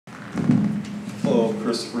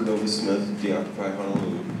Christopher Smith, the Occupy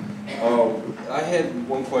Honolulu. I had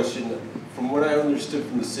one question. From what I understood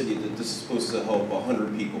from the city, that this is supposed to help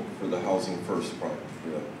 100 people for the Housing First project,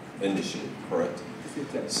 initiative, correct?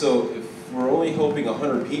 So if we're only helping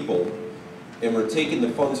 100 people, and we're taking the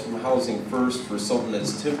funds from Housing First for something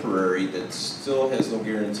that's temporary, that still has no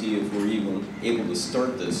guarantee if we're even able to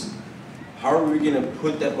start this, how are we going to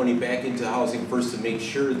put that money back into Housing First to make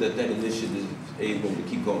sure that that initiative is able to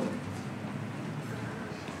keep going?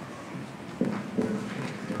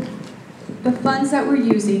 The funds that we're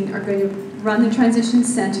using are going to run the transition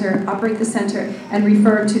center, operate the center, and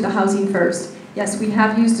refer to the Housing First. Yes, we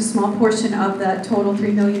have used a small portion of that total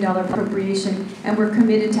 $3 million appropriation, and we're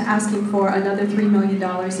committed to asking for another $3 million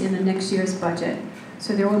in the next year's budget.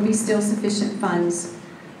 So there will be still sufficient funds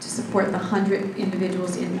to support the 100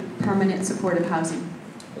 individuals in permanent supportive housing.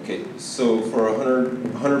 Okay, so for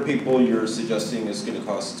 100 people, you're suggesting it's going to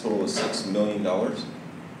cost a total of $6 million? No,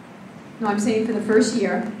 I'm saying for the first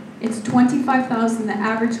year. It's $25,000. The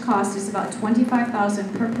average cost is about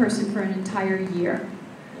 $25,000 per person for an entire year.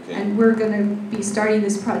 Okay. And we're going to be starting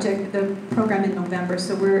this project, the program, in November.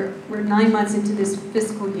 So we're 9 months into this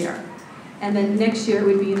fiscal year. And then next year it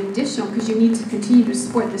would be an additional, because you need to continue to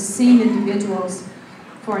support the same individuals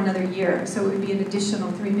for another year. So it would be an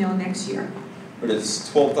additional $3 million next year. But it's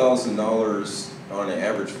 $12,000 on an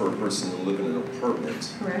average for a person to live in an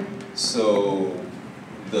apartment. Correct. So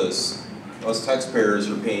us taxpayers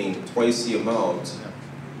are paying twice the amount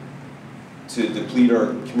to deplete our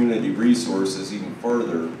community resources even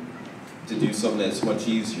further to do something that's much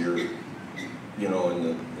easier, you know,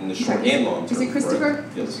 in the short and long term. Is it Christopher?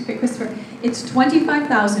 Correct? Yes. Okay, Christopher. It's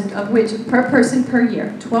 $25,000 of which per person per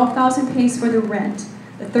year. $12,000 pays for the rent.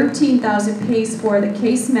 The $13,000 pays for the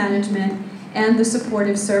case management and the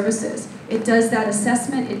supportive services. It does that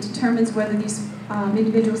assessment. It determines whether these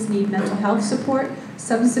individuals need mental health support,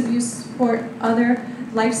 substance abuse support, other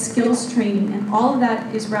life skills training, and all of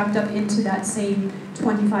that is wrapped up into that same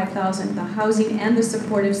 $25,000, the housing and the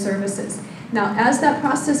supportive services. Now, as that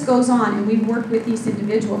process goes on, and we've worked with these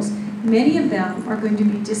individuals, many of them are going to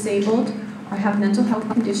be disabled or have mental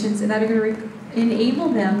health conditions that are going to enable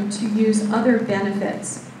them to use other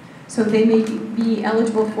benefits. So they may be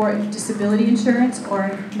eligible for disability insurance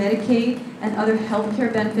or Medicaid and other health care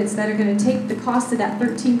benefits that are going to take the cost of that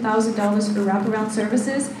 $13,000 for wraparound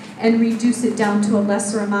services and reduce it down to a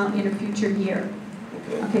lesser amount in a future year.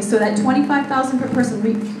 Okay, so that $25,000 per person.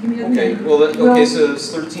 Give me okay, well, so it's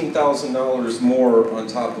 $13,000 more on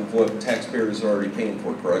top of what taxpayers are already paying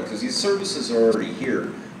for, correct? Because these services are already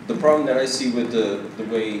here. The problem that I see with the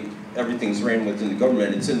way everything's ran within the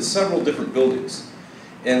government, it's in several different buildings.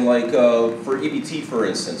 And like for EBT, for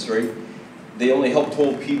instance, right? They only help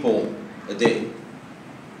 12 people a day.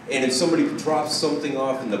 And if somebody drops something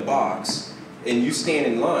off in the box and you stand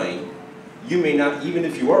in line, you may not, even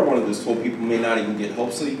if you are one of those 12 people, may not even get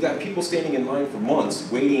help. So you've got people standing in line for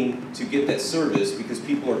months waiting to get that service because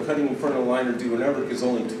people are cutting in front of the line or doing whatever because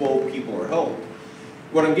only 12 people are helped.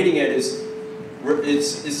 What I'm getting at is, it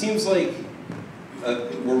seems like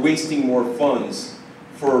we're wasting more funds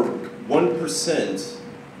for 1%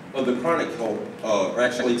 of the chronic or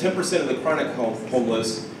actually 10% of the chronic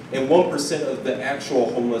homeless and 1% of the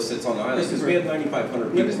actual homeless that's on the island. Because we have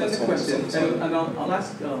 9,500 people that's homeless on the island. And I'll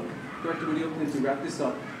ask Director Williams to wrap this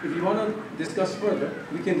up. If you want to discuss further,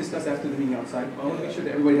 we can discuss after the meeting outside. I want to make sure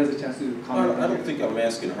that everybody has a chance to comment. I don't think I'm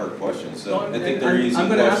asking hard questions. So I think they're easy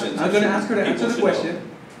questions. I'm going to ask her to answer the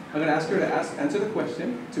question. I'm going to ask her to answer the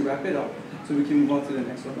question to wrap it up so we can move on to the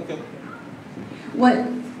next one. Okay.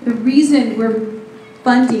 The reason we're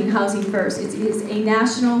funding Housing First is a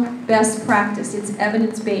national best practice. It's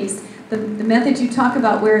evidence-based. The method you talk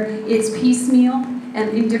about where it's piecemeal and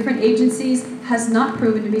in different agencies has not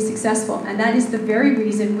proven to be successful. And that is the very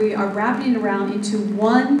reason we are wrapping it around into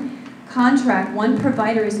one contract. One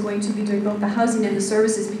provider is going to be doing both the housing and the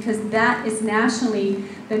services because that is nationally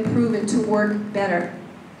been proven to work better.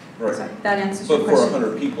 Right. So that answers your question. But for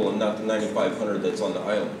 100 people and not the 9,500 that's on the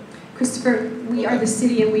island. Christopher, we are the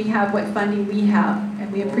city and we have what funding we have,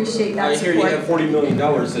 and we appreciate that support. I hear you have $40 million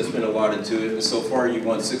that's been allotted to it, and so far you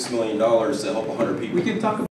want $6 million to help 100 people. We can talk about